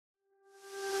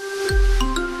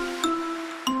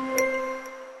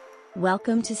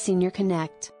Welcome to Senior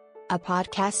Connect, a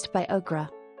podcast by Okra.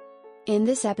 In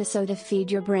this episode of Feed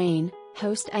Your Brain,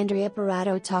 host Andrea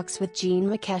Parato talks with Jean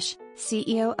Mikesh,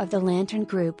 CEO of the Lantern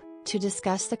Group, to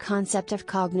discuss the concept of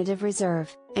cognitive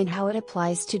reserve and how it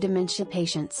applies to dementia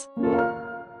patients.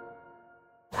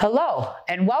 Hello,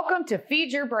 and welcome to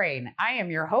Feed Your Brain. I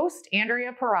am your host,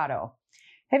 Andrea Parato.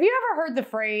 Have you ever heard the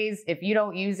phrase, if you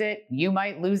don't use it, you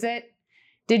might lose it?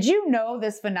 Did you know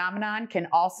this phenomenon can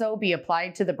also be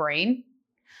applied to the brain?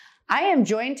 I am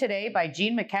joined today by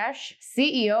Jean Mikesh,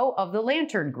 CEO of the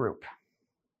Lantern Group.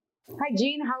 Hi,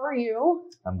 Jean. How are you?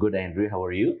 I'm good, Andrea. How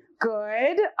are you?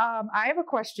 Good. I have a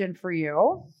question for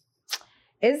you.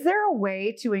 Is there a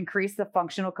way to increase the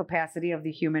functional capacity of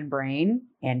the human brain?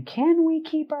 And can we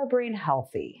keep our brain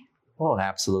healthy? Oh,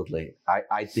 absolutely.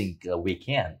 I think we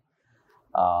can.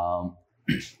 I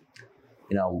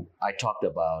talked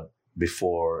about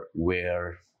before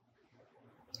where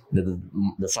the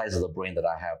size of the brain that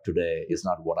I have today is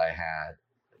not what I had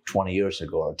 20 years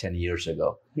ago or 10 years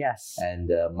ago. Yes. And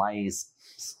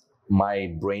my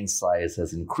brain size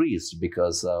has increased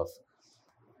because of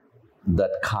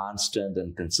that constant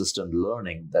and consistent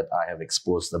learning that I have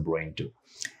exposed the brain to.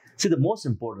 See, the most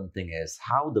important thing is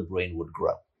how the brain would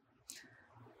grow.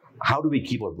 How do we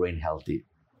keep our brain healthy?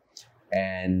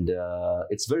 And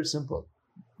it's very simple.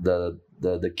 The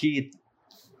key,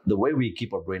 the way we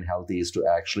keep our brain healthy is to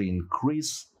actually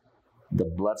increase the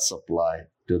blood supply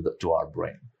to our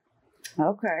brain.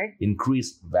 Okay.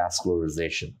 Increase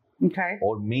vascularization. Okay.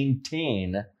 Or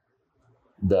maintain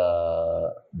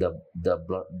the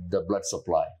blood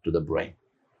supply to the brain.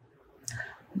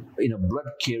 Blood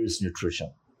carries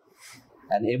nutrition.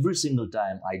 And every single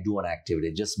time I do an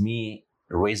activity, just me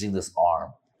raising this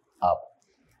arm up,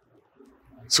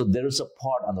 so there is a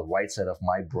part on the right side of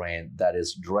my brain that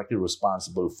is directly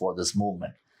responsible for this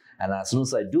movement. And as soon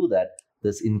as I do that,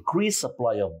 this increased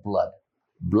supply of blood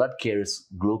carries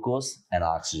glucose and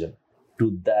oxygen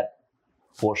to that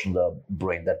portion of the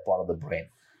brain, that part of the brain,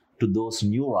 to those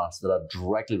neurons that are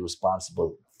directly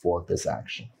responsible for this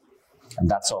action. And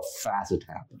that's how fast it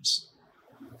happens.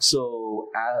 So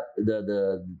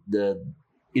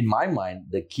in my mind,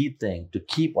 the key thing to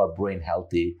keep our brain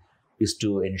healthy is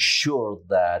to ensure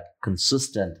that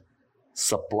consistent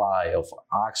supply of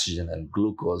oxygen and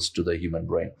glucose to the human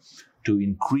brain, to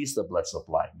increase the blood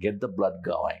supply, get the blood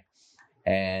going.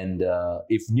 And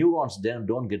if neurons then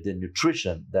don't get the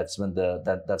nutrition, that's when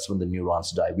the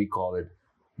neurons die. We call it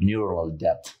neuronal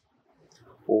death.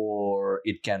 Or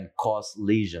it can cause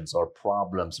lesions or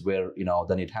problems where,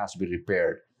 then it has to be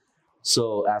repaired.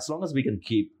 So as long as we can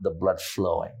keep the blood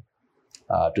flowing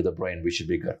to the brain, we should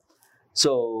be good.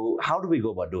 So how do we go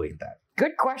about doing that?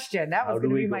 Good question. That was going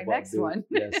to be my next one.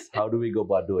 Yes. How do we go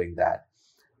about doing that?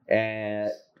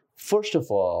 And first of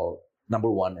all,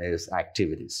 number one is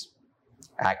activities,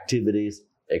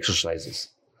 exercises.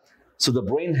 So the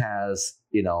brain has,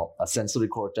 a sensory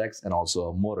cortex and also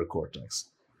a motor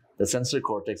cortex. The sensory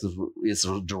cortex is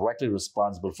directly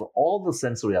responsible for all the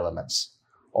sensory elements,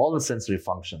 all the sensory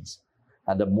functions.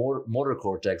 And the motor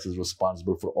cortex is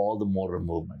responsible for all the motor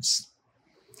movements.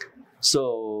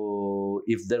 So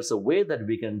if there's a way that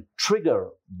we can trigger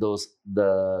the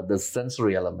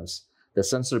sensory elements, the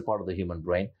sensory part of the human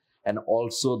brain, and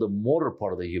also the motor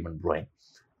part of the human brain,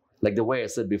 like the way I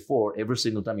said before, every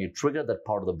single time you trigger that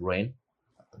part of the brain,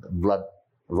 blood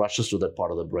rushes to that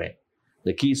part of the brain.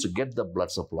 The key is to get the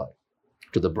blood supply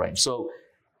to the brain. So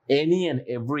any and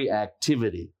every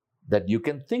activity that you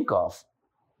can think of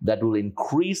that will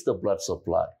increase the blood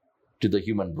supply to the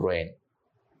human brain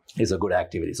is a good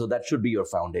activity. So that should be your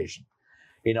foundation.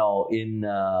 In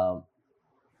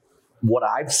what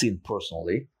I've seen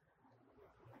personally,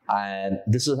 and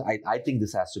I think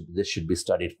this should be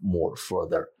studied more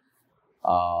further,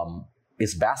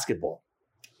 is basketball.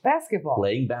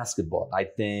 Playing basketball, I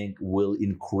think, will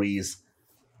increase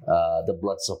the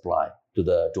blood supply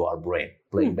to our brain.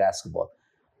 Playing basketball.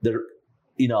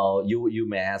 You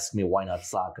may ask me, why not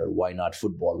soccer? Why not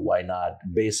football? Why not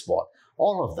baseball?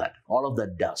 All of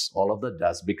that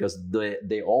does because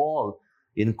they all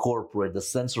incorporate the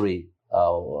sensory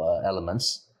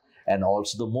elements and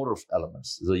also the motor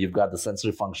elements. So you've got the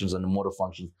sensory functions and the motor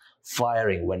functions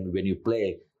firing when you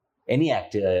play any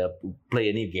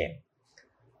game.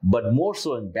 But more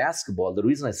so in basketball, the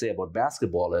reason I say about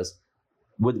basketball is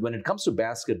when it comes to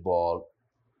basketball,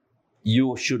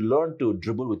 you should learn to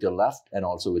dribble with your left and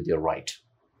also with your right.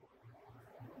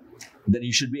 Then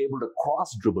you should be able to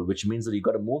cross dribble, which means that you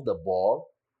got to move the ball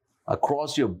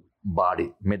across your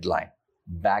body, midline,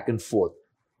 back and forth.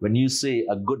 When you say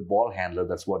a good ball handler,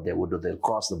 that's what they would do. They'll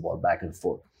cross the ball back and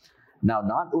forth. Now,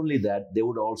 not only that, they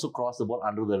would also cross the ball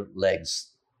under their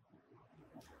legs.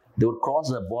 They would cross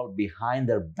the ball behind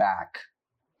their back.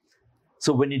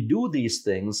 So when you do these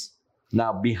things,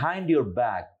 now behind your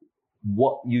back,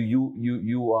 what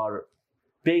you are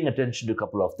paying attention to a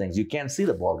couple of things. You can't see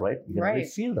the ball, right? You can only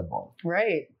feel the ball.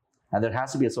 Right. And there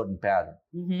has to be a certain pattern.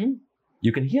 Mm-hmm.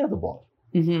 You can hear the ball.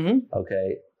 Mm-hmm.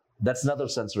 Okay. That's another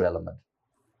sensory element,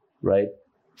 right?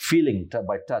 Feeling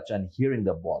by touch and hearing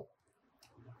the ball.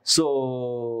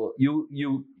 So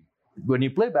you when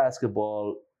you play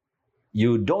basketball,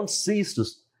 you don't cease to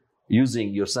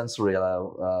using your sensory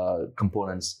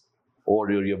components or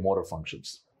your motor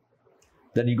functions.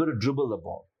 Then you got to dribble the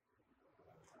ball.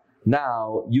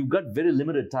 Now you've got very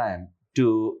limited time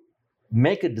to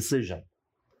make a decision,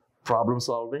 problem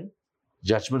solving,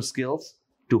 judgment skills,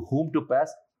 to whom to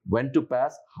pass, when to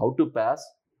pass, how to pass,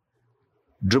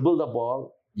 dribble the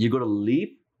ball. You got to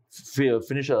leap,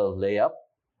 finish a layup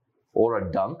or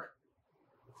a dunk,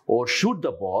 or shoot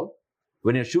the ball.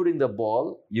 When you're shooting the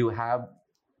ball, you have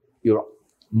your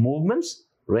movements,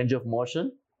 range of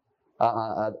motion.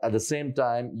 At the same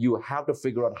time, you have to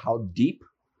figure out how deep,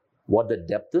 what the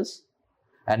depth is,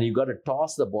 and you got to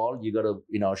toss the ball. You got to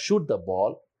shoot the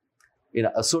ball in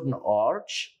a certain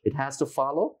arch. It has to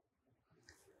follow.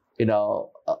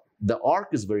 The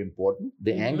arc is very important.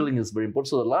 The angling is very important.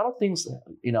 So a lot of things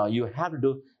you have to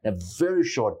do in a very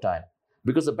short time,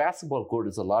 because the basketball court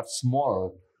is a lot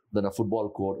smaller than a football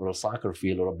court or a soccer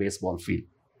field or a baseball field.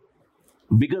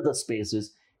 Bigger the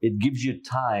spaces, it gives you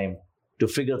time to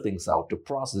figure things out, to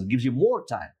process. It gives you more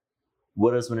time.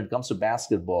 Whereas when it comes to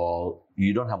basketball,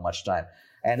 you don't have much time.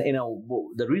 And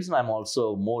the reason I'm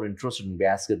also more interested in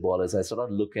basketball is I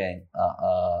started looking,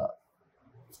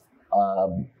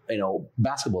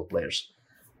 basketball players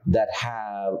that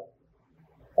have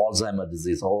Alzheimer's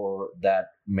disease or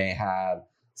that may have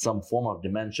some form of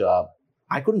dementia.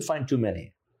 I couldn't find too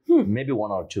many, maybe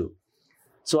one or two.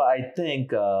 So I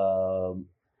think, or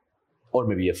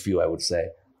maybe a few, I would say.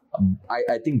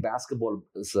 I think basketball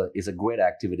is a great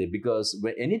activity because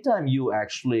anytime you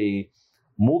actually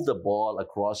move the ball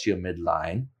across your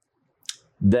midline,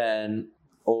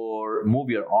 or move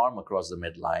your arm across the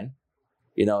midline,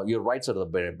 your right side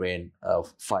of the brain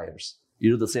fires.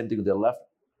 You do the same thing with the left.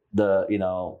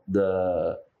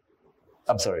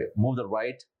 Move the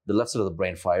right, the left side of the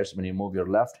brain fires. When you move your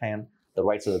left hand, the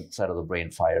right side of the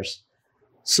brain fires.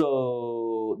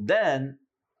 So then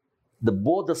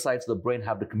both the sides of the brain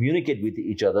have to communicate with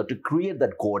each other to create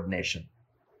that coordination.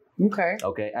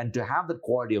 Okay. And to have that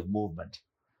quality of movement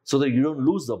so that you don't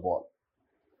lose the ball.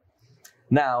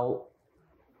 Now,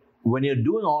 when you're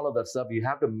doing all of that stuff, you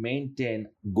have to maintain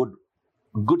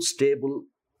good stable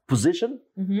position,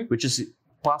 which is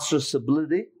posture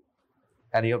stability.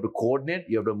 And you have to coordinate,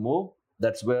 you have to move.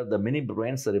 That's where the mini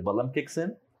brain cerebellum kicks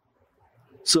in.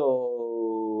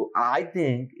 So I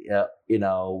think,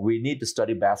 we need to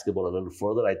study basketball a little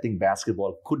further. I think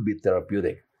basketball could be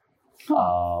therapeutic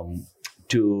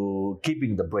to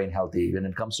keeping the brain healthy when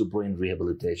it comes to brain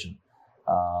rehabilitation.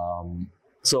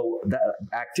 So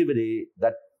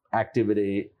that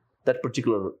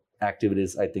particular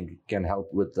activities, I think, can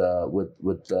help with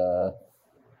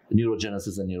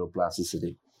neurogenesis and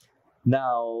neuroplasticity.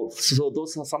 Now, so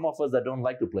those are some of us that don't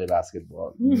like to play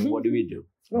basketball. What do we do?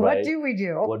 Right? What do we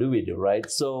do? What do we do, right?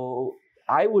 So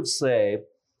I would say,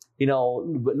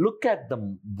 look at the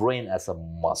brain as a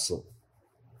muscle,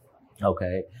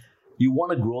 okay? You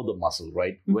want to grow the muscle,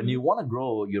 right? When you want to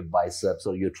grow your biceps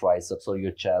or your triceps or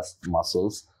your chest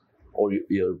muscles or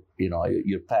your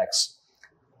pecs,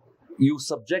 you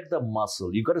subject the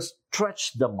muscle. You got to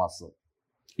stretch the muscle.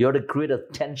 You have to create a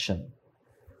tension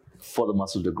for the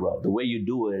muscle to grow. The way you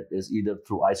do it is either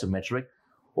through isometric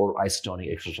or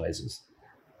isotonic exercises.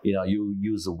 You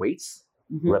use the weights,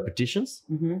 repetitions.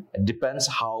 It depends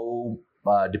how,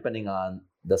 depending on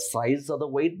the size of the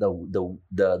weight, the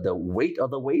weight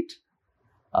of the weight,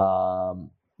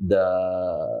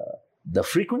 the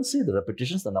frequency, the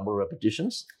repetitions, the number of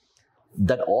repetitions,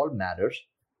 that all matters.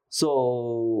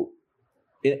 So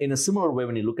in a similar way,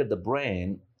 when you look at the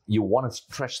brain, you want to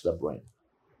stretch the brain.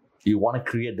 You want to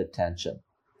create the tension.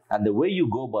 And the way you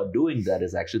go about doing that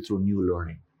is actually through new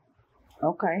learning.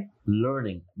 Okay.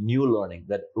 New learning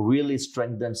that really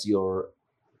strengthens your,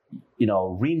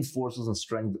 reinforces and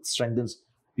strengthens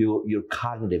your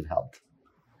cognitive health.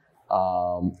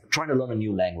 Trying to learn a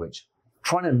new language,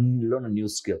 trying to learn a new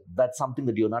skill. That's something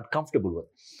that you're not comfortable with.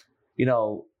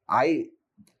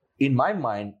 In my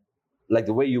mind, like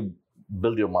the way you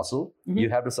build your muscle, you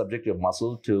have to subject your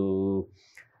muscle to,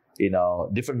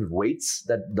 different weights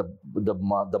that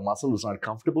the muscle is not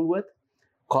comfortable with.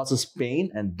 causes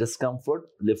pain and discomfort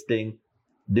lifting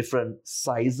different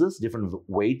sizes, different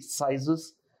weight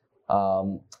sizes,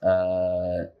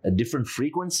 different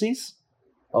frequencies,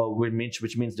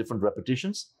 which means different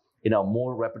repetitions.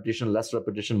 More repetition, less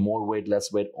repetition, more weight,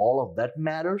 less weight. All of that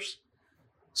matters.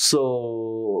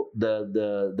 So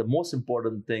the most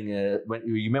important thing is, when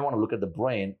you may want to look at the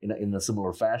brain in a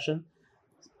similar fashion.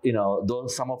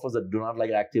 Those some of us that do not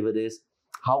like activities.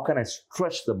 How can I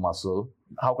stretch the muscle?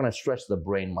 How can I stretch the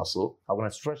brain muscle? How can I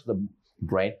stretch the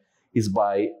brain? Is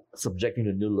by subjecting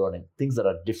to new learning, things that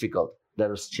are difficult, that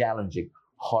are challenging,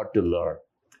 hard to learn.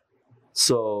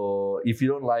 So if you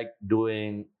don't like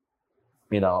doing,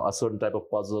 a certain type of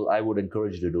puzzle, I would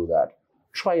encourage you to do that.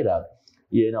 Try it out.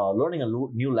 Learning a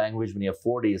new language when you're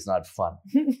 40 is not fun.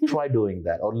 Try doing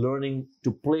that. Or learning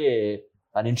to play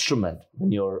an instrument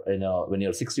when you're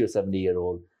 60 or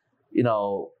 70-year-old.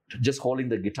 Just holding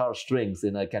the guitar strings,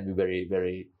 can be very,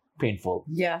 very painful.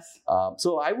 Yes.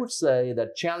 So I would say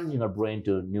that challenging our brain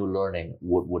to new learning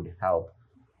would help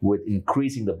with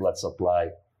increasing the blood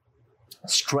supply,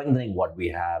 strengthening what we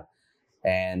have,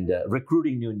 and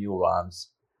recruiting new neurons.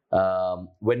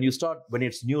 When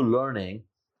it's new learning,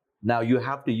 now you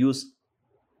have to use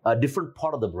a different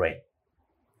part of the brain.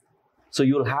 So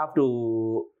you'll have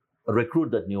to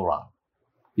recruit that neuron.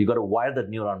 You got to wire that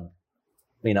neuron,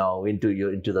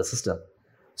 into the system.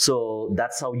 So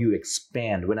that's how you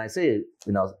expand. When I say,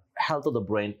 health of the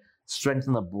brain,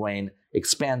 strengthen the brain,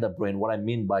 expand the brain, what I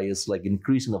mean by is like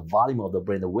increasing the volume of the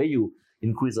brain. The way you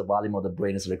increase the volume of the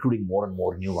brain is recruiting more and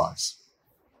more neurons,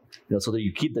 so that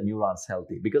you keep the neurons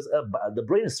healthy. Because the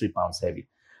brain is 3 pounds heavy.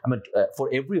 For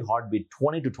every heartbeat,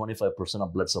 20 to 25%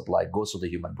 of blood supply goes to the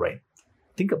human brain.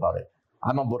 Think about it.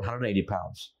 I'm about 180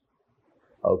 pounds.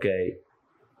 Okay.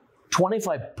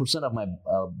 25% of my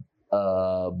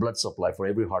blood supply for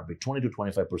every heartbeat, 20 to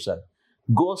 25%,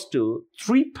 goes to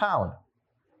 3 pounds.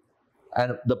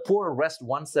 And the poor rest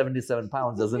 177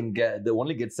 pounds they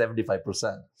only get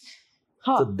 75%.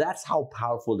 So that's how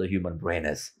powerful the human brain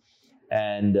is.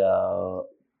 And the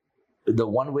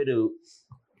one way to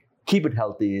keep it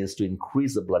healthy is to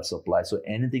increase the blood supply. So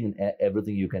anything and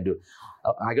everything you can do.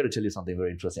 I got to tell you something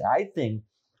very interesting. I think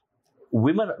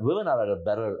women are at a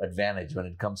better advantage when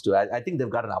it comes to. I think they've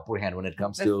got an upper hand when it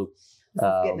comes to.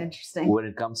 Getting interesting. When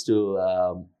it comes to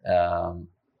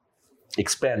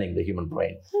expanding the human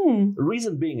brain. The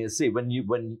reason being is, see, when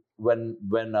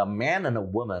a man and a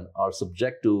woman are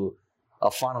subject to a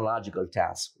phonological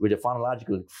task, which a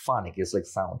phonological phonic is like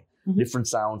sound, different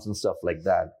sounds and stuff like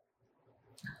that.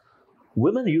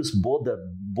 Women use both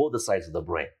the sides of the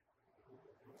brain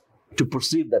to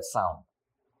perceive that sound,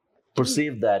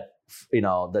 perceive that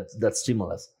that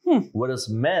stimulus. Whereas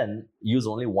men use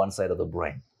only one side of the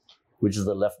brain, which is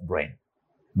the left brain.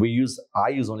 I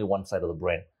use only one side of the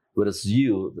brain, whereas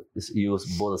you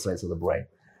use both sides of the brain.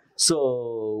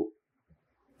 So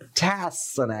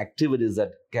tasks and activities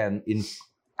that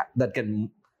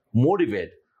can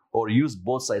motivate or use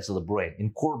both sides of the brain,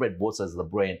 incorporate both sides of the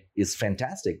brain, is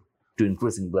fantastic to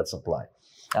increasing blood supply.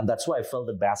 And that's why I felt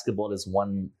that basketball is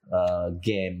one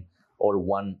game or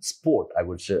one sport, I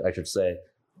should say,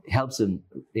 helps in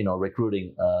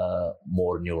recruiting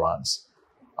more neurons.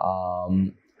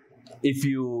 When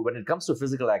it comes to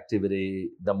physical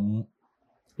activity,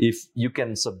 if you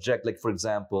can subject, like for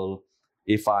example,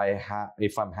 if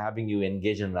I'm having you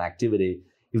engage in an activity,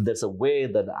 if there's a way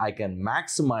that I can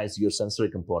maximize your sensory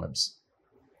components,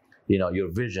 your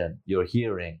vision, your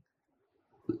hearing,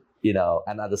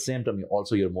 and at the same time,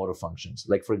 also your motor functions.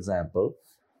 Like for example,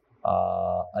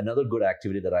 another good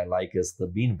activity that I like is the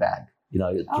beanbag.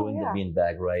 Throwing the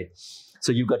beanbag, right?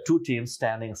 So you've got two teams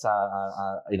standing,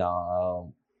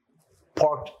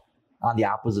 parked on the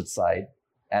opposite side,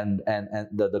 and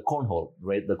the cornhole,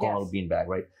 right? The cornhole beanbag,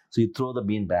 right? So you throw the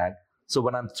beanbag. So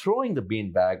when I'm throwing the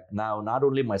beanbag, now not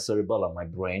only my cerebellum, my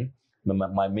brain,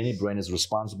 my mini brain is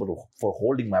responsible for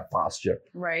holding my posture.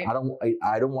 Right. I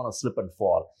don't want to slip and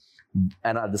fall.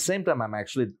 And at the same time, I'm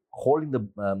actually holding the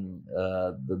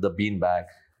beanbag,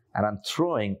 and I'm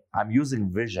throwing. I'm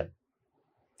using vision.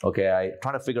 Okay, I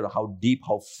try to figure out how deep,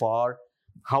 how far,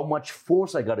 how much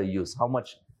force I got to use, how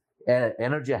much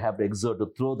energy I have to exert to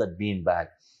throw that beanbag.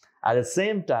 At the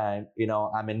same time,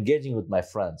 I'm engaging with my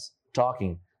friends,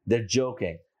 talking. They're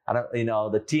joking, and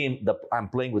the team that I'm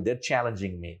playing with, they're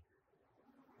challenging me.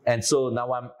 And so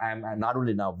now I'm not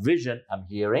only now vision, I'm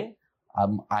hearing,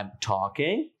 I'm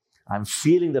talking, I'm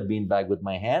feeling the beanbag with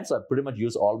my hands. So I pretty much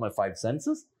use all my 5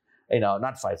 senses.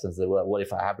 Not 5 senses. Well,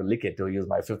 if I have to lick it to use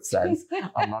my 5th sense,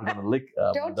 I'm not going to lick.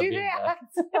 Don't the do beanbag.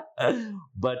 that.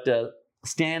 But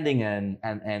standing and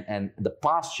the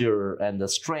posture and the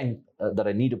strength that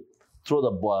I need to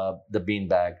throw the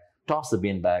beanbag, toss the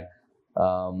beanbag,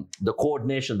 the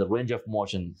coordination, the range of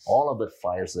motion, all of that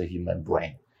fires the human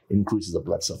brain, increases the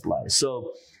blood supply.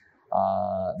 So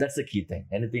that's the key thing.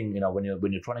 Anything, when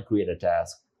you're trying to create a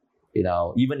task,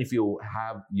 even if you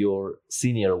have your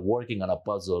senior working on a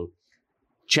puzzle,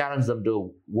 challenge them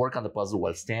to work on the puzzle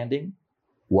while standing,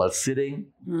 while sitting,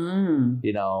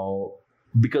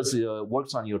 because it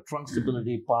works on your trunk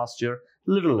stability, posture,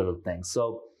 little things.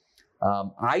 So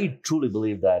I truly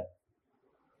believe that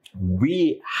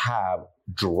we have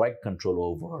direct control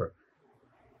over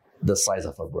the size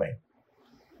of our brain.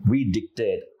 We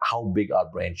dictate how big our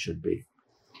brain should be,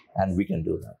 and we can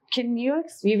do that.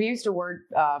 You've used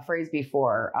a phrase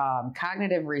before,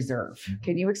 cognitive reserve.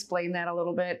 Can you explain that a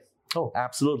little bit? Oh,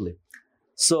 absolutely.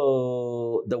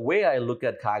 So the way I look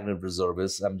at cognitive reserve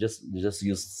is, I'm just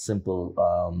use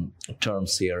simple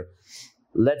terms here.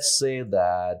 Let's say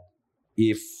that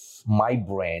if my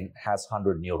brain has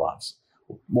 100 neurons,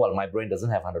 well, my brain doesn't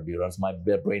have 100 neurons. My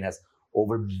brain has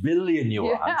over a billion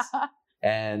neurons. Yeah.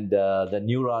 And the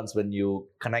neurons, when you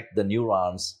connect the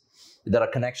neurons, there are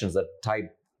connections that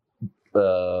type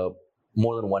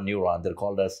more than one neuron. They're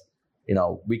called as,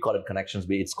 we call it connections.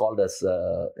 It's called as,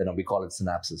 we call it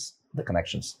synapses, the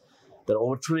connections. There are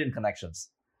over 1 trillion connections.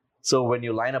 So when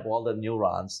you line up all the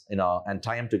neurons, and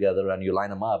tie them together and you line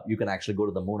them up, you can actually go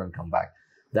to the moon and come back.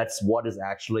 That's what is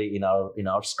actually in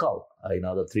our skull,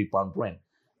 the 3-pound brain.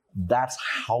 That's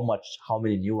how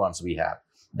many neurons we have.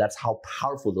 That's how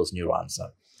powerful those neurons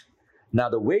are. Now,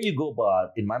 the way you go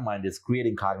about, in my mind, is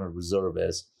creating cognitive reserve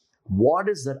is, what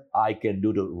is that I can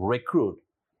do to recruit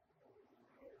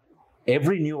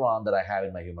every neuron that I have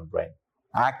in my human brain?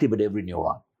 Activate every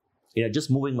neuron.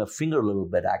 Just moving my finger a little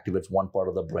bit activates one part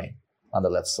of the brain on the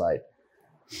left side.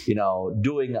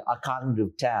 Doing a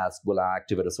cognitive task will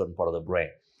activate a certain part of the brain.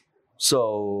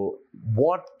 So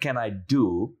what can I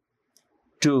do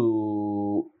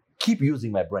to keep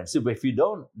using my brain? So if you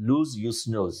don't lose, you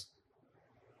snooze.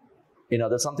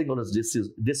 There's something called as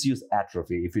disuse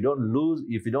atrophy. If you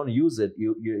don't use it,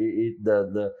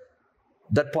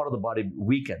 that part of the body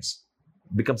weakens,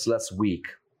 becomes less weak.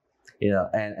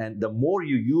 And the more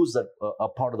you use that a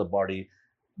part of the body,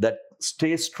 that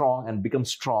stays strong and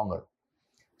becomes stronger.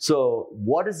 So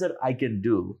what is it I can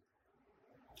do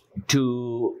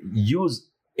to use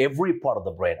every part of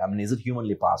the brain? I mean, is it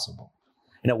humanly possible?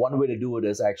 One way to do it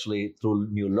is actually through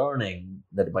new learning,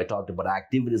 that I talked about,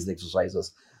 activities and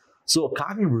exercises. So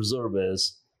cognitive reserve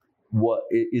is what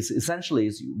is essentially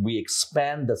is we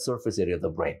expand the surface area of the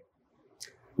brain.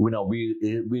 We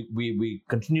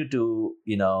continue to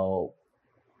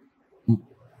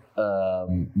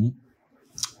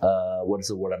what is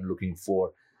the word I'm looking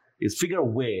for? Is figure a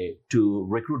way to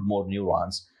recruit more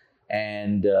neurons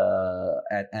and the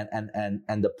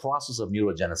process of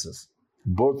neurogenesis,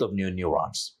 birth of new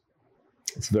neurons.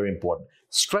 It's very important.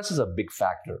 Stress is a big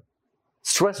factor.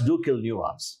 Stress do kill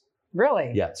neurons.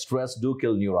 Really? Yeah, stress do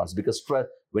kill neurons, because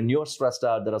when you're stressed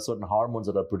out, there are certain hormones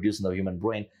that are produced in the human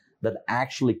brain that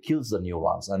actually kills the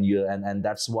neurons. And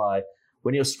that's why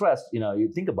when you're stressed,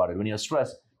 you think about it. When you're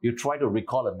stressed, you try to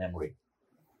recall a memory.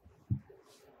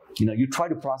 You try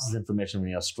to process information when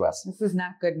you're stressed. This is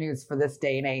not good news for this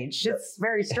day and age. It's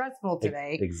very stressful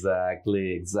today.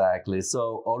 Exactly.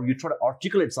 So, or you try to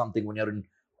articulate something when you're in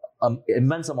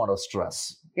immense amount of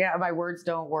stress. Yeah, my words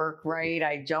don't work right.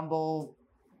 I jumble.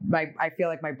 I feel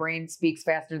like my brain speaks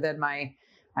faster than my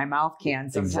mouth can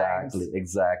sometimes.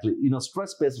 Exactly.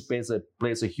 Stress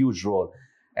plays a huge role,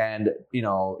 and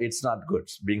it's not good.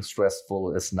 Being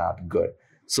stressful is not good.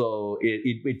 So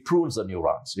it prunes the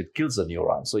neurons. It kills the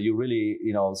neurons. So you really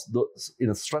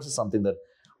stress is something that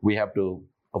we have to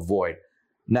avoid.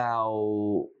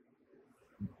 Now,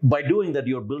 by doing that,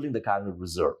 you're building the cognitive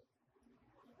reserve.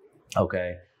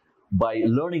 Okay, by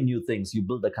learning new things, you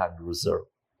build the cognitive reserve.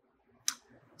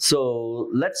 So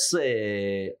let's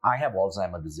say I have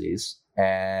Alzheimer's disease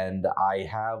and I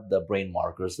have the brain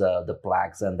markers, the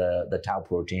plaques and the tau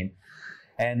protein,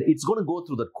 and it's going to go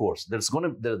through the course. My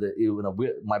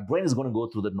brain is going to go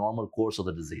through the normal course of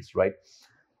the disease, right?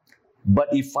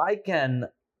 But if I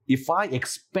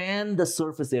expand the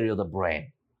surface area of the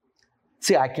brain,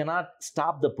 see, I cannot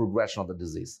stop the progression of the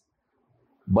disease,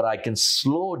 but I can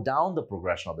slow down the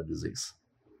progression of the disease.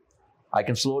 I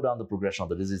can slow down the progression of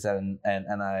the disease, and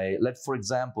for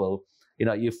example,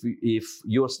 if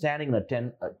you're standing in a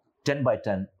 10 by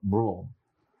 10 room,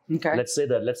 okay. Let's say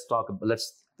that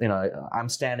I'm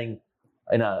standing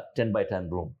in a 10 by 10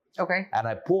 room. Okay. And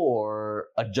I pour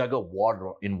a jug of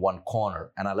water in one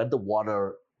corner, and I let the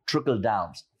water trickle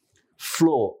down,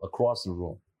 flow across the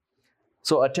room.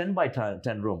 So a 10 by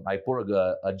 10 room, I pour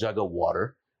a jug of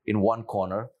water, in one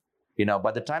corner.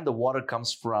 By the time the water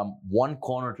comes from one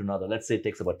corner to another, let's say it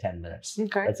takes about 10 minutes.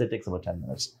 Okay. Let's say it takes about 10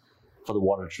 minutes for the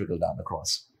water to trickle down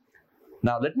across.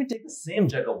 Now, let me take the same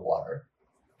jug of water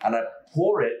and I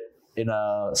pour it in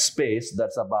a space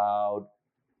that's about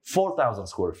 4,000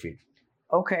 square feet.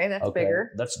 Okay, that's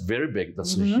bigger. That's very big.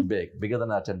 That's big, bigger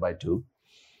than a 10 by 2.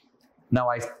 Now,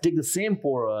 I take the same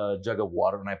jug of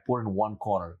water and I pour it in one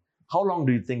corner. How long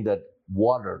do you think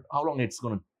it's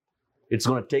going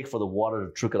to take for the water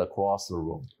to trickle across the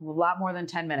room? A lot more than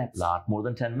 10 minutes. A lot more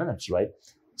than 10 minutes, right?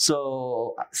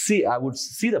 So, I would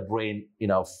see the brain,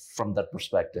 from that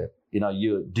perspective. Do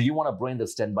you want a brain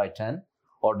that's 10 by 10?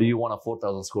 Or do you want a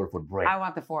 4,000 square foot brain? I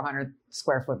want the 400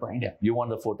 square foot brain. Yeah, you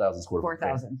want the 4,000 square foot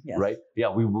brain. 4,000, yes. Right?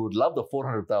 Yeah, we would love the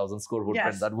 400,000 square foot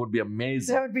brain. That would be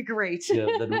amazing. That would be great. Yeah,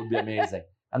 that would be amazing.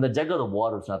 And the jug of the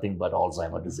water is nothing but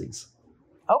Alzheimer's disease.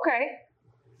 Okay.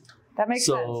 That makes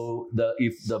sense.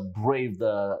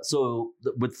 So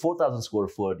with 4,000 square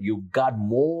foot, you've got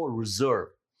more reserve.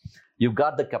 You've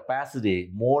got the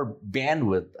capacity, more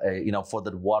bandwidth, for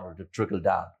the water to trickle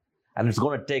down. And it's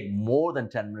going to take more than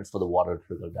 10 minutes for the water to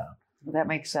trickle down. That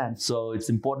makes sense. So it's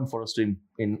important for us to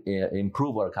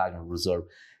improve our cognitive reserve.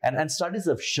 And studies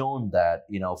have shown that,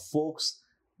 folks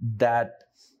that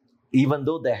even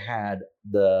though they had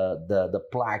the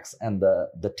plaques and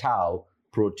the tau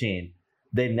protein,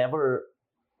 they never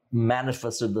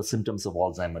manifested the symptoms of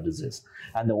Alzheimer's disease.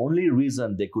 And the only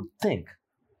reason they could think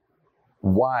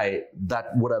why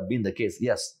that would have been the case,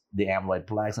 yes, the amyloid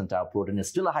plaques and tau protein is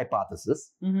still a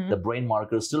hypothesis. The brain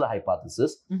marker is still a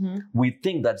hypothesis. We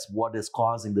think that's what is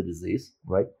causing the disease,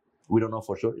 right? We don't know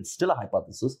for sure. It's still a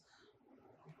hypothesis.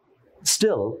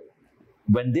 Still,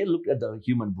 when they looked at the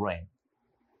human brain,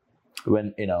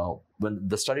 when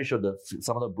the study showed that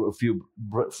some of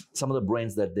the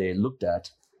brains that they looked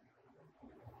at,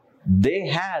 they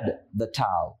had the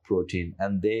tau protein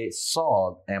and they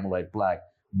saw amyloid plaque.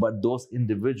 But those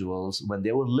individuals, when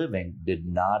they were living, did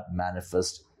not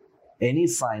manifest any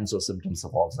signs or symptoms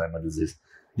of Alzheimer's disease.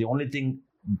 The only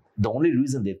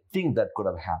reason they think that could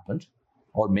have happened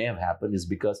or may have happened is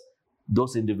because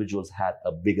those individuals had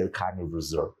a bigger cognitive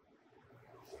reserve.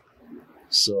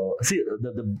 So, see,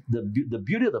 the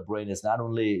beauty of the brain is not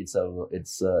only it's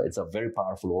a very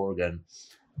powerful organ.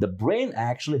 The brain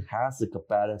actually has the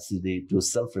capacity to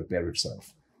self-repair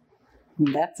itself.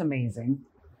 That's amazing.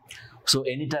 So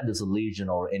anytime there's a lesion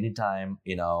or anytime,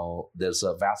 there's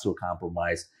a vascular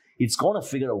compromise, it's going to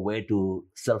figure a way to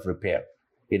self-repair.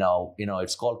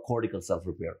 It's called cortical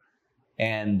self-repair.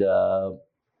 And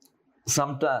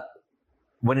sometimes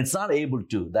when it's not able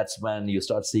to, that's when you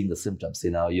start seeing the symptoms.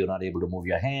 You're not able to move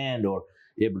your hand or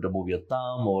able to move your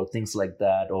thumb or things like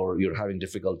that, or you're having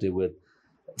difficulty with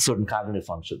certain cognitive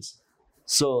functions.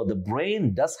 So the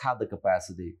brain does have the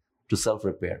capacity to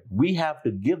self-repair. We have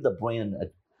to give the brain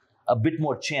a bit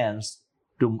more chance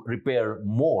to repair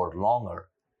more, longer.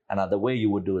 And the way you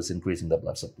would do is increasing the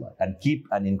blood supply and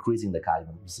increasing the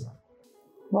cognitive reserve.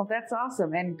 Well, that's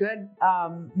awesome and good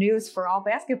news for all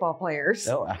basketball players.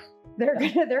 Oh. They're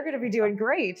gonna be doing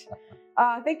great.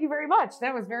 Thank you very much.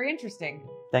 That was very interesting.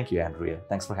 Thank you, Andrea.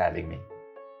 Thanks for having me.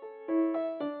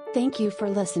 Thank you for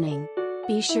listening.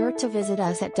 Be sure to visit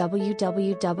us at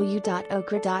www.ogra.com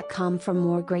for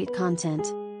more great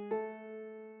content.